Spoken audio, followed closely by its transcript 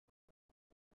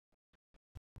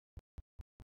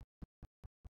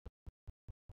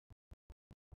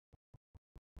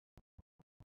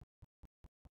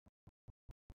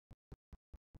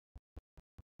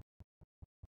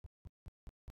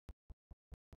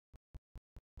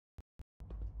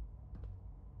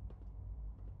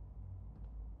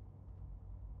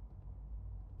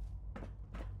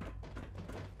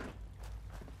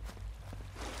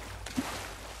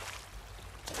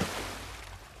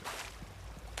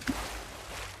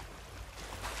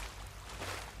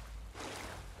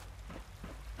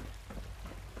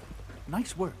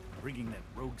Nice work bringing that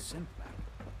rogue synth back.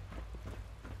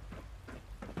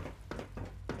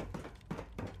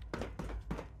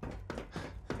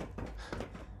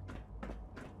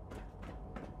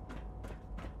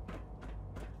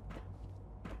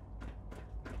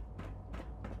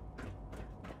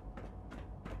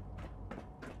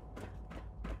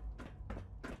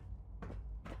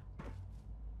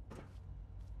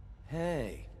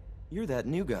 Hey, you're that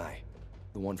new guy.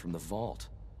 The one from the vault.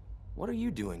 What are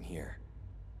you doing here?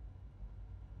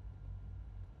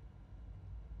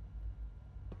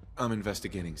 I'm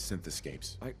investigating synth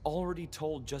escapes. I already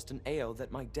told Justin Ao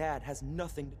that my dad has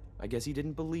nothing to... I guess he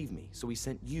didn't believe me, so he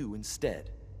sent you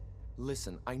instead.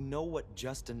 Listen, I know what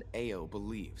Justin Ao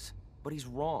believes, but he's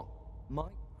wrong.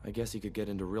 I guess he could get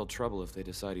into real trouble if they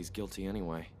decide he's guilty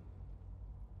anyway.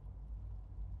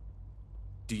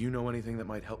 Do you know anything that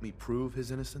might help me prove his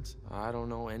innocence? I don't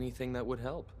know anything that would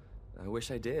help. I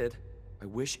wish I did. I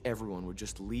wish everyone would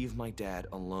just leave my dad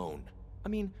alone. I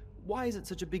mean, why is it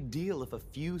such a big deal if a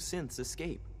few synths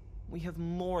escape? We have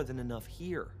more than enough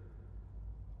here.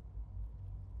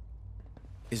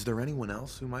 Is there anyone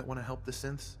else who might want to help the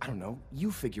synths? I don't know. You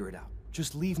figure it out.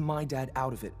 Just leave my dad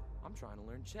out of it. I'm trying to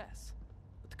learn chess,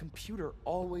 but the computer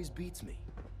always beats me.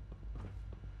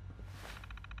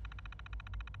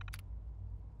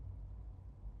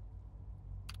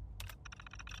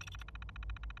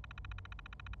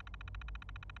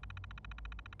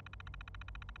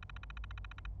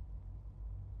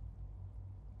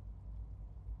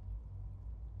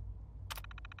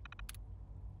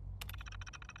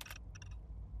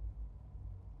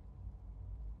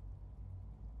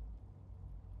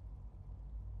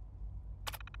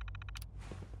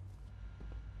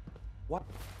 What?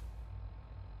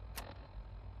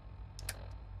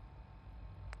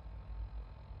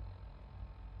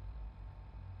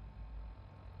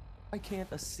 Why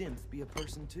can't a synth be a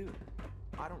person too?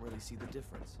 I don't really see the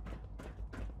difference.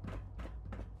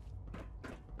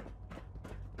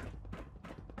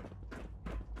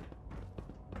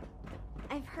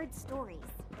 I've heard stories,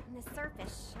 and the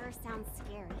surface sure sounds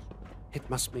scary. It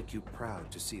must make you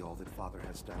proud to see all that Father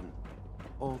has done,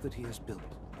 all that he has built.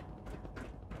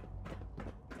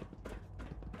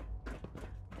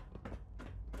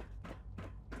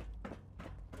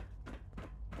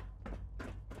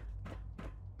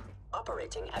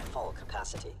 Operating at full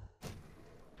capacity.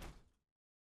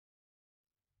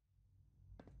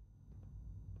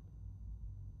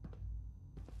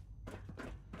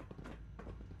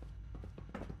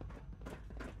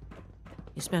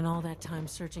 You spent all that time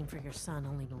searching for your son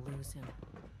only to lose him.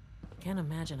 Can't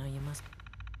imagine how you must...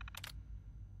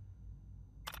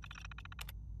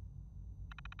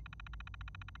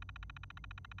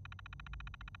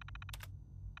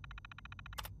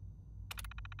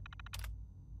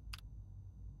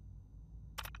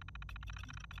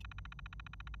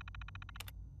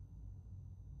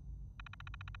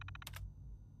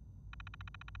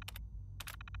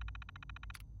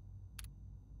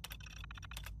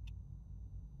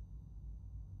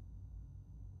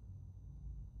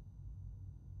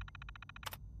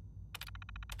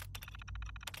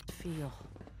 feel.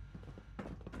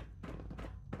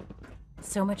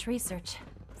 So much research,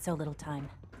 so little time.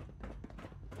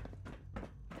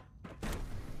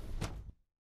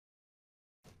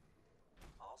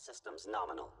 All systems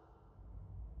nominal.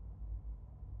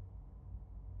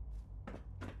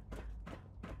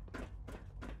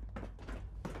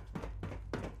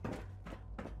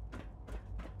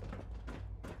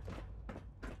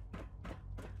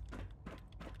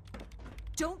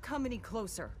 Don't come any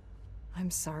closer. I'm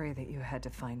sorry that you had to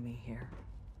find me here.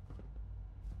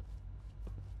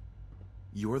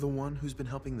 You're the one who's been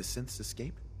helping the synths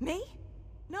escape? Me?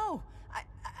 No,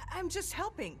 I'm just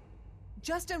helping.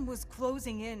 Justin was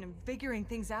closing in and figuring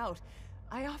things out.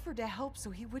 I offered to help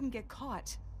so he wouldn't get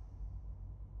caught.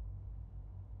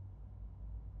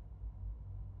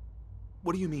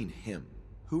 What do you mean, him?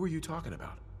 Who are you talking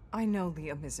about? I know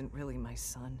Liam isn't really my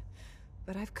son,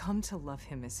 but I've come to love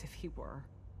him as if he were.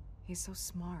 He's so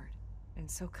smart and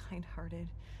so kind-hearted.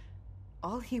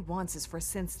 All he wants is for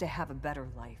synths to have a better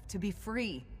life, to be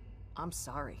free. I'm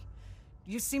sorry.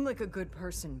 You seem like a good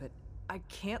person, but I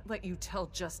can't let you tell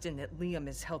Justin that Liam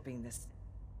is helping this.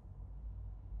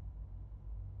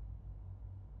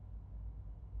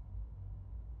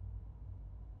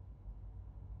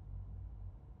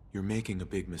 You're making a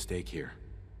big mistake here.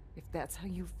 If that's how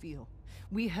you feel,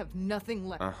 we have nothing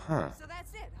left. Uh-huh. So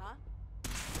that's it, huh?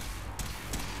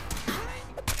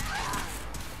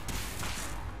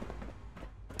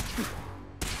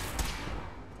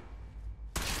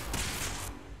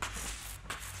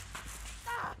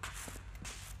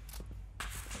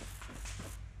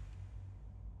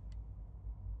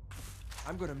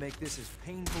 I'm gonna make this as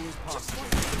painful as possible.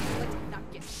 Let's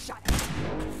not get shot at.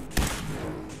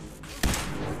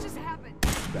 What just happened?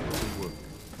 Back to work.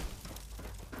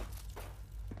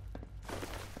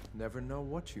 Never know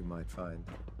what you might find.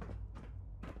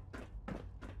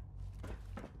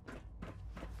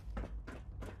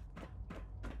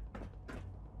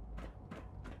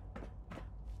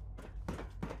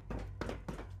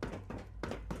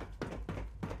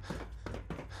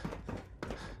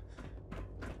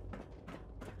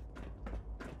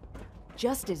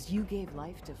 Just as you gave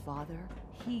life to Father,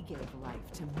 he gave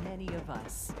life to many of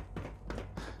us.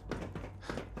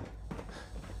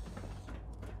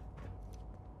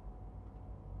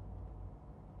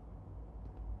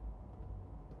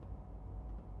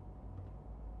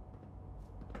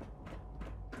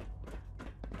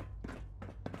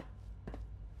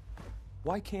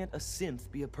 Why can't a synth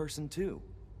be a person too?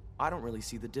 I don't really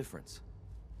see the difference.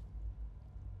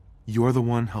 You're the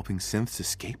one helping synths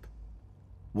escape?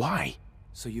 Why?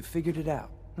 So you figured it out.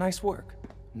 Nice work.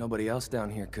 Nobody else down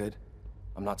here could.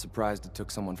 I'm not surprised it took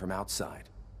someone from outside.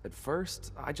 At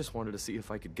first, I just wanted to see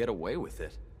if I could get away with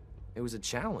it. It was a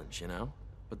challenge, you know?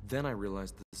 But then I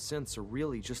realized the synths are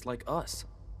really just like us,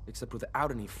 except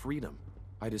without any freedom.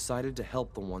 I decided to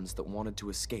help the ones that wanted to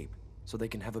escape, so they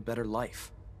can have a better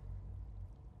life.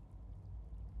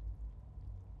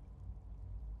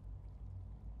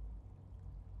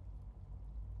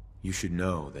 You should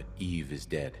know that Eve is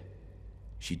dead.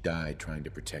 She died trying to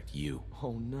protect you.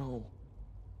 Oh no.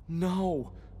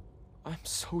 No! I'm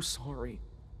so sorry.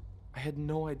 I had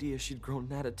no idea she'd grown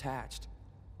that attached,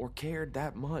 or cared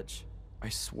that much. I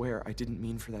swear I didn't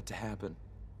mean for that to happen.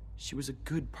 She was a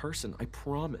good person, I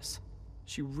promise.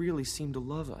 She really seemed to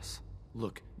love us.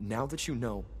 Look, now that you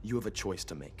know, you have a choice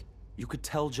to make. You could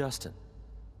tell Justin.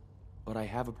 But I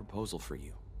have a proposal for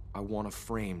you. I want to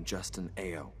frame Justin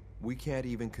Ao. We can't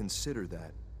even consider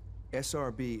that.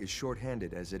 SRB is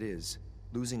short-handed as it is.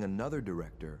 Losing another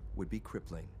director would be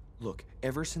crippling. Look,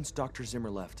 ever since Dr. Zimmer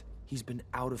left, he's been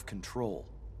out of control.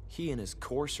 He and his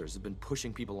coursers have been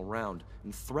pushing people around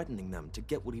and threatening them to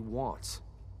get what he wants.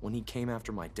 When he came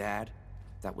after my dad,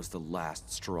 that was the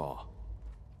last straw.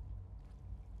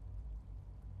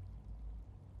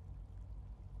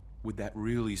 Would that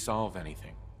really solve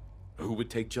anything? Who would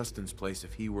take Justin's place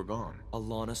if he were gone?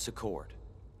 Alana Secord.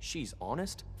 She's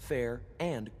honest, fair,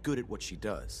 and good at what she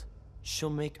does. She'll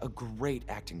make a great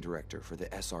acting director for the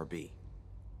SRB.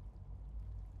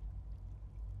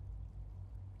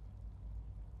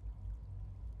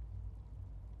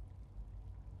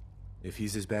 If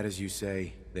he's as bad as you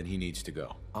say, then he needs to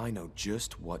go. I know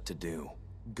just what to do.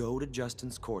 Go to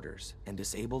Justin's quarters and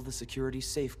disable the security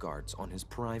safeguards on his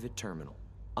private terminal.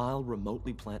 I'll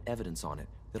remotely plant evidence on it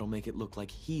that'll make it look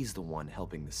like he's the one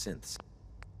helping the synths.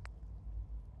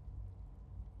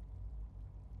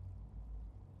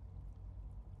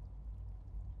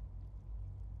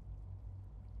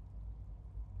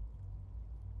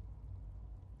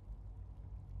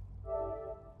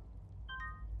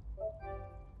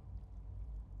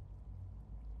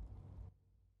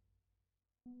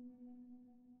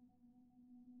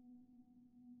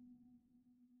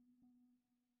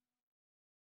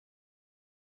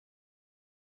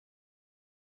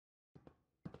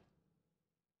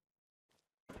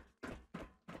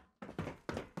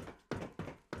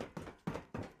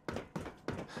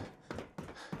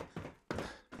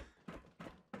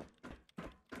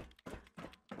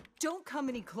 Don't come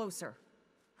any closer.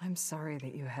 I'm sorry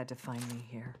that you had to find me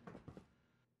here.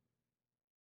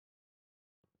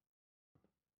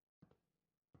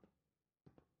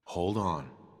 Hold on.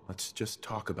 Let's just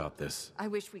talk about this. I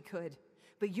wish we could,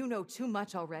 but you know too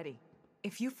much already.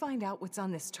 If you find out what's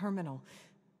on this terminal,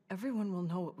 everyone will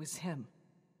know it was him.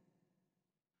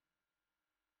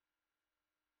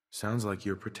 Sounds like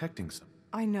you're protecting some.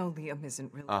 I know Liam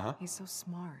isn't really. Uh-huh. He's so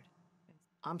smart.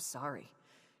 I'm sorry.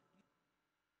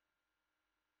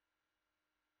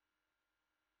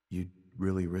 You'd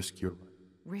really risk your...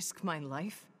 Risk my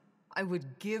life? I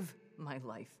would give my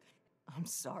life. I'm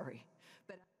sorry.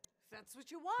 But if that's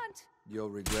what you want. You'll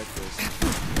regret this.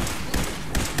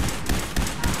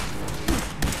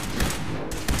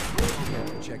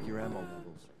 Check your ammo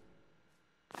levels.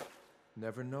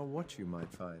 Never know what you might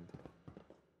find.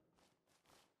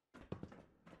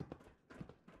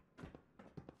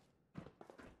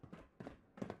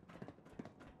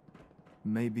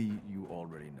 Maybe you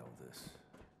already know this,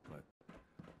 but,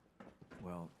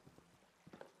 well,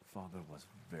 Father was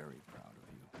very proud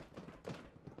of you.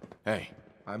 Hey.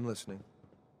 I'm listening.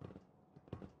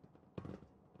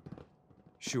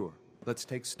 Sure, let's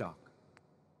take stock.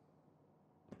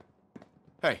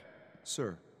 Hey.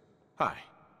 Sir, Hi.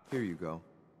 here you go.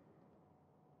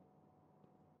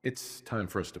 It's time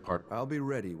for us to part. I'll be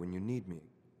ready when you need me.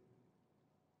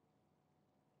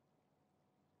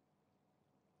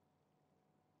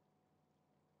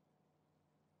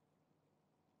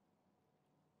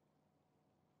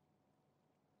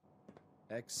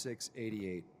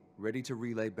 X688, ready to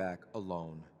relay back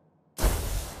alone.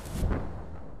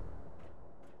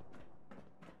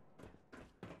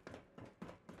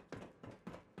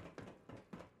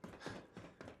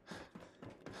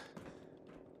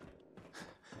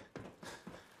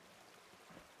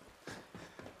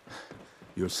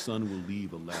 Your son will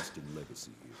leave a lasting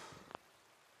legacy here.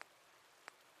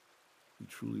 He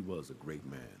truly was a great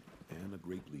man and a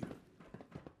great leader.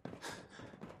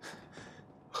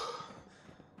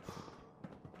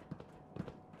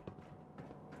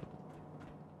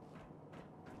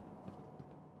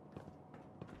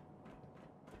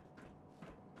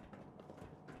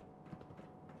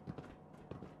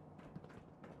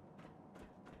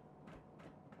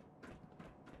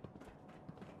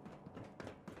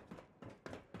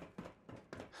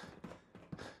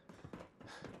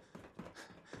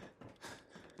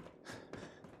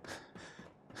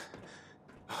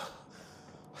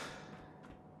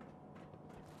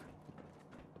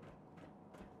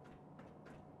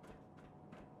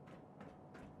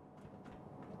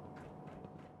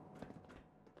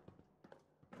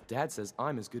 Dad says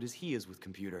I'm as good as he is with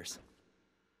computers.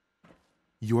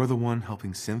 You're the one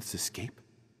helping synths escape?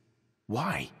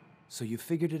 Why? So you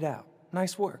figured it out.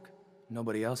 Nice work.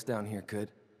 Nobody else down here could.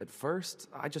 At first,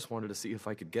 I just wanted to see if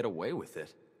I could get away with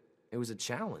it. It was a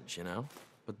challenge, you know?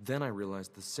 But then I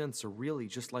realized the synths are really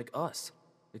just like us,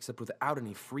 except without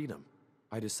any freedom.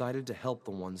 I decided to help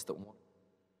the ones that want.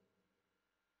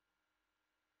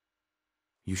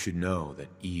 You should know that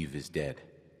Eve is dead.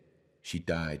 She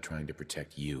died trying to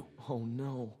protect you. Oh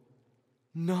no.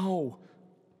 No!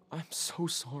 I'm so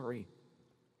sorry.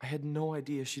 I had no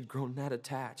idea she'd grown that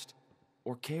attached,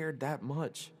 or cared that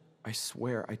much. I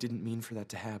swear I didn't mean for that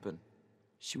to happen.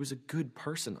 She was a good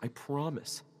person, I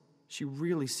promise. She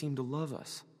really seemed to love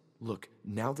us. Look,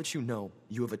 now that you know,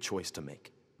 you have a choice to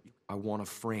make. I want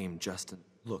to frame Justin.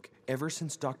 Look, ever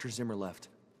since Dr. Zimmer left,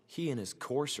 he and his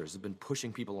coursers have been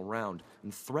pushing people around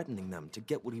and threatening them to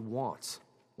get what he wants.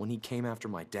 When he came after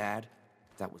my dad,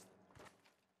 that was...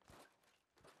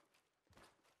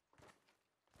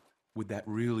 Would that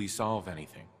really solve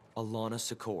anything? Alana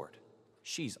Secord.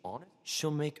 She's on it.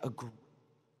 She'll make a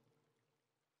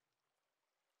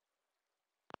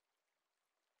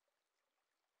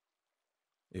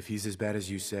If he's as bad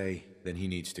as you say, then he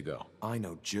needs to go. I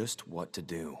know just what to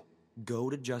do.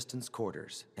 Go to Justin's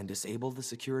quarters and disable the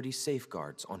security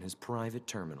safeguards on his private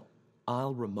terminal.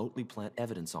 I'll remotely plant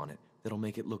evidence on it that'll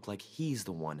make it look like he's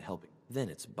the one helping. Then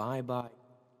it's bye-bye.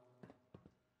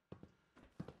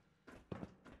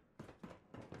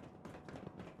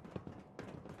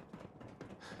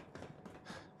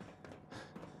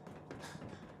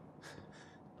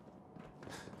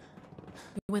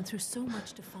 You went through so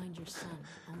much to find your son,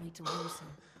 only to lose him.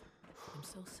 I'm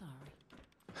so sorry.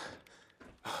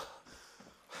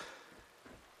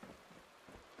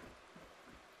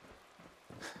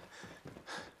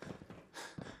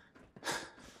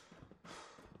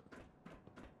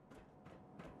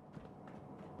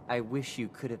 I wish you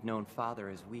could have known Father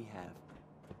as we have.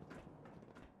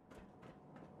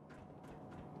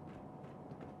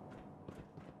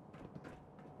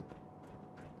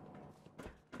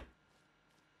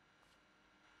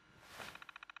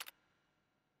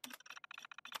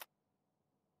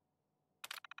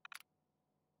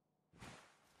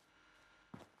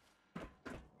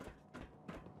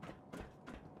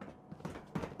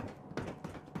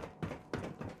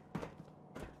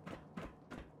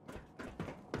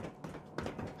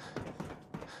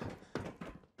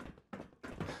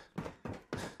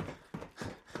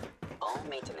 All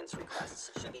maintenance requests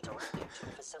should be directed to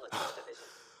the Facilities Division.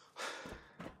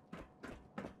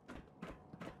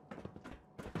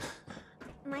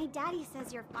 My daddy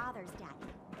says your father's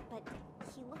daddy, but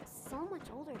he looks so much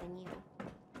older than you.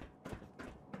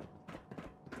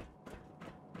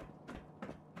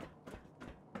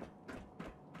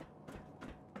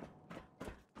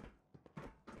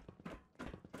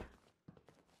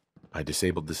 I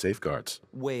disabled the safeguards.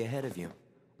 Way ahead of you.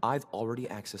 I've already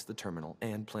accessed the terminal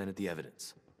and planted the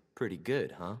evidence. Pretty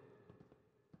good, huh?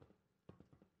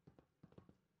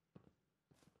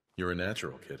 You're a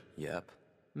natural, kid. Yep.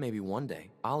 Maybe one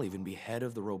day, I'll even be head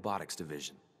of the robotics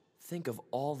division. Think of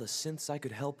all the synths I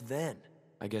could help then.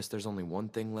 I guess there's only one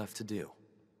thing left to do.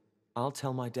 I'll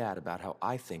tell my dad about how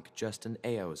I think Justin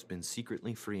Ao's been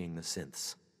secretly freeing the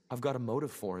synths. I've got a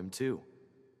motive for him, too.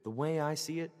 The way I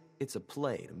see it, it's a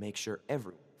play to make sure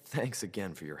Thanks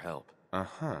again for your help.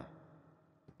 Uh-huh.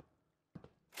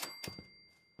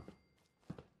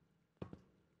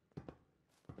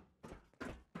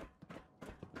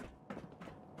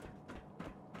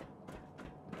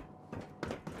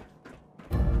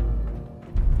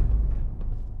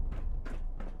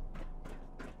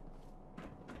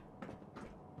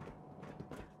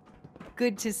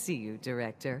 Good to see you,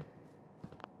 Director.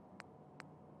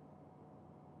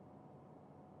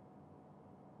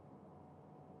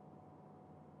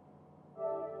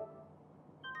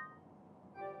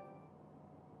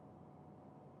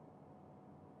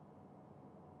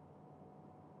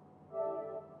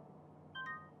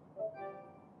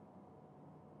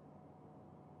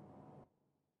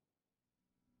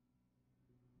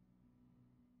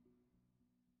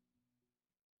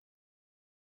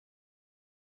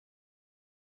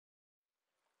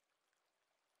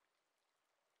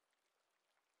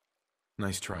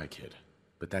 Nice try, kid.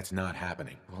 But that's not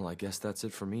happening. Well, I guess that's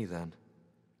it for me then.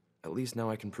 At least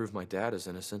now I can prove my dad is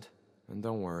innocent. And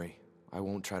don't worry, I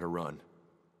won't try to run.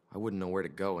 I wouldn't know where to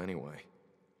go anyway.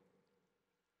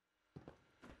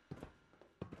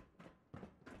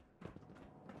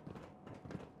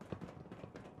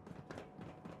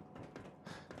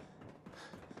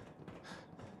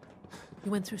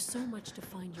 You went through so much to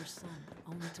find your son,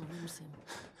 only to lose him.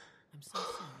 I'm so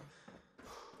sorry.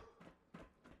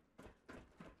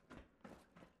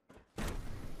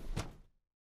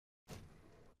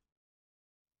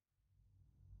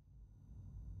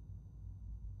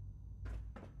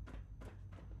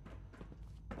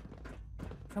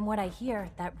 From what I hear,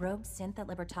 that rogue synth at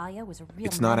Libertalia was a real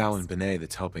It's not menace. Alan Benet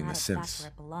that's helping the Glad it's back synths. where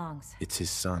it belongs. It's his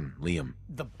son, Liam.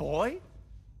 The boy?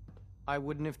 I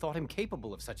wouldn't have thought him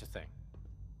capable of such a thing.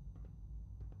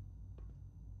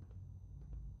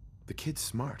 The kid's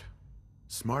smart.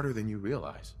 Smarter than you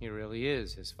realize. He really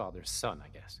is his father's son, I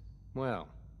guess. Well,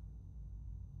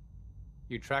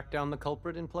 you tracked down the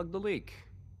culprit and plugged the leak.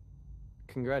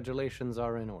 Congratulations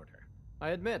are in order. I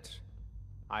admit,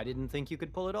 I didn't think you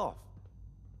could pull it off.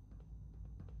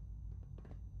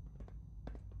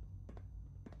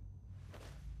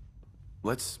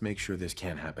 Let's make sure this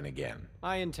can't happen again.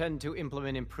 I intend to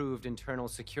implement improved internal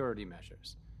security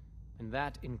measures, and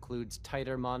that includes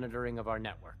tighter monitoring of our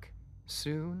network.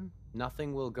 Soon,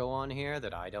 nothing will go on here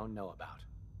that I don't know about.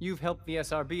 You've helped the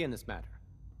SRB in this matter,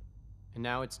 and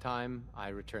now it's time I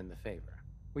return the favor.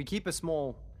 We keep a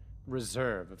small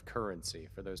reserve of currency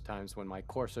for those times when my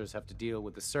coursers have to deal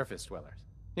with the surface dwellers.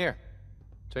 Here,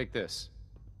 take this.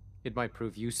 It might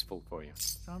prove useful for you.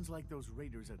 Sounds like those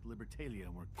raiders at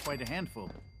Libertalia were quite a handful.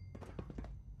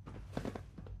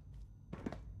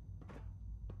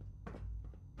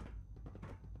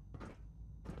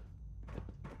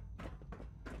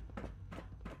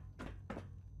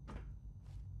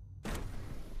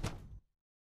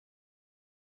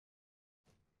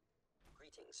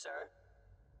 Greetings, sir.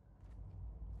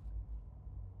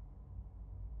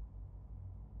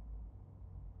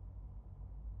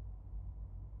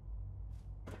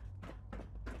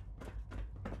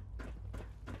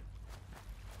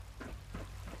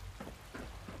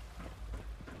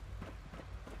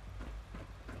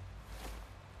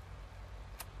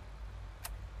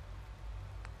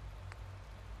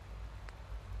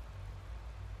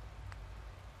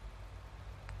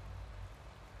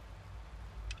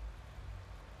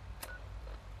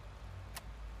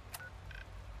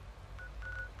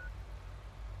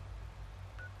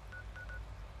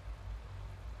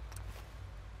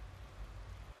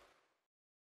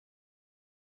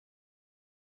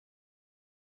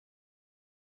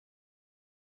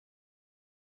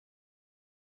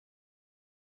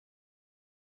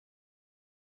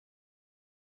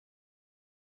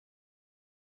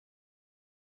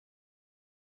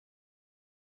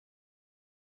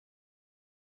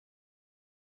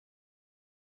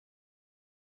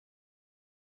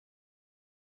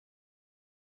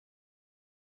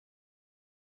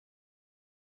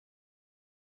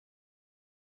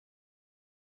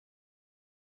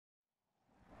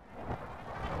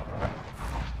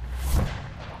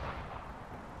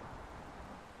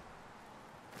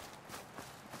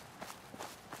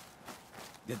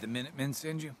 Did the Minutemen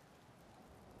send you?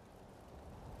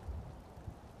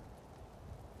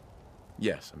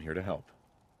 Yes, I'm here to help.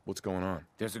 What's going on?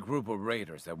 There's a group of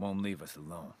raiders that won't leave us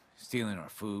alone, stealing our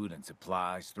food and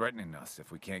supplies, threatening us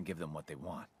if we can't give them what they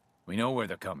want. We know where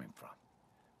they're coming from,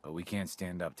 but we can't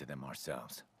stand up to them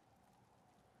ourselves.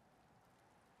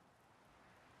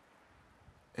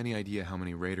 Any idea how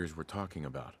many raiders we're talking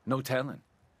about? No telling.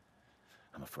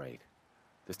 I'm afraid.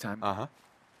 This time... Uh-huh.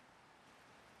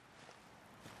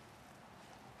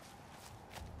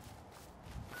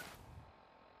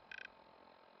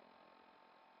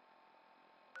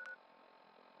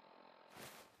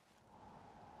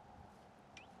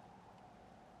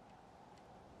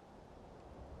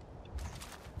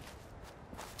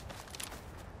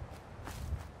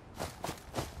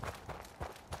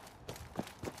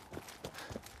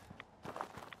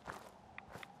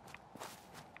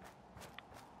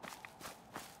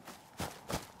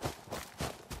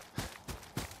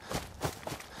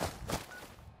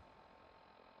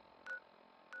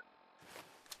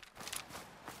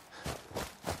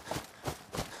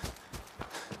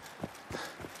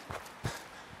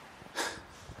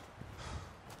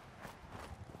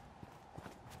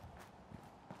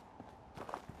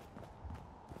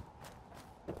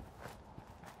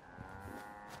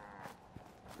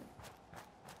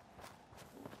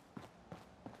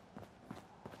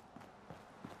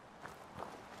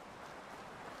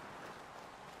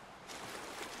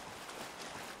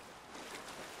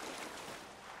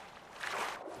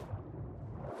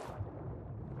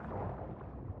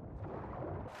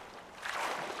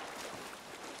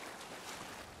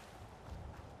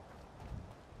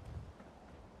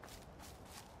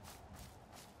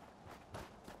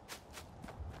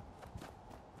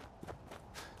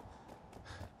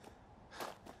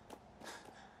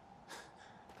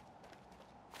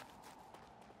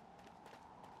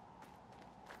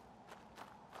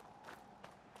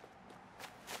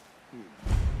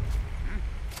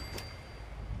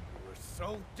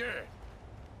 whole dirt.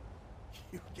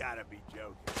 You gotta be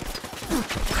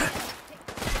joking.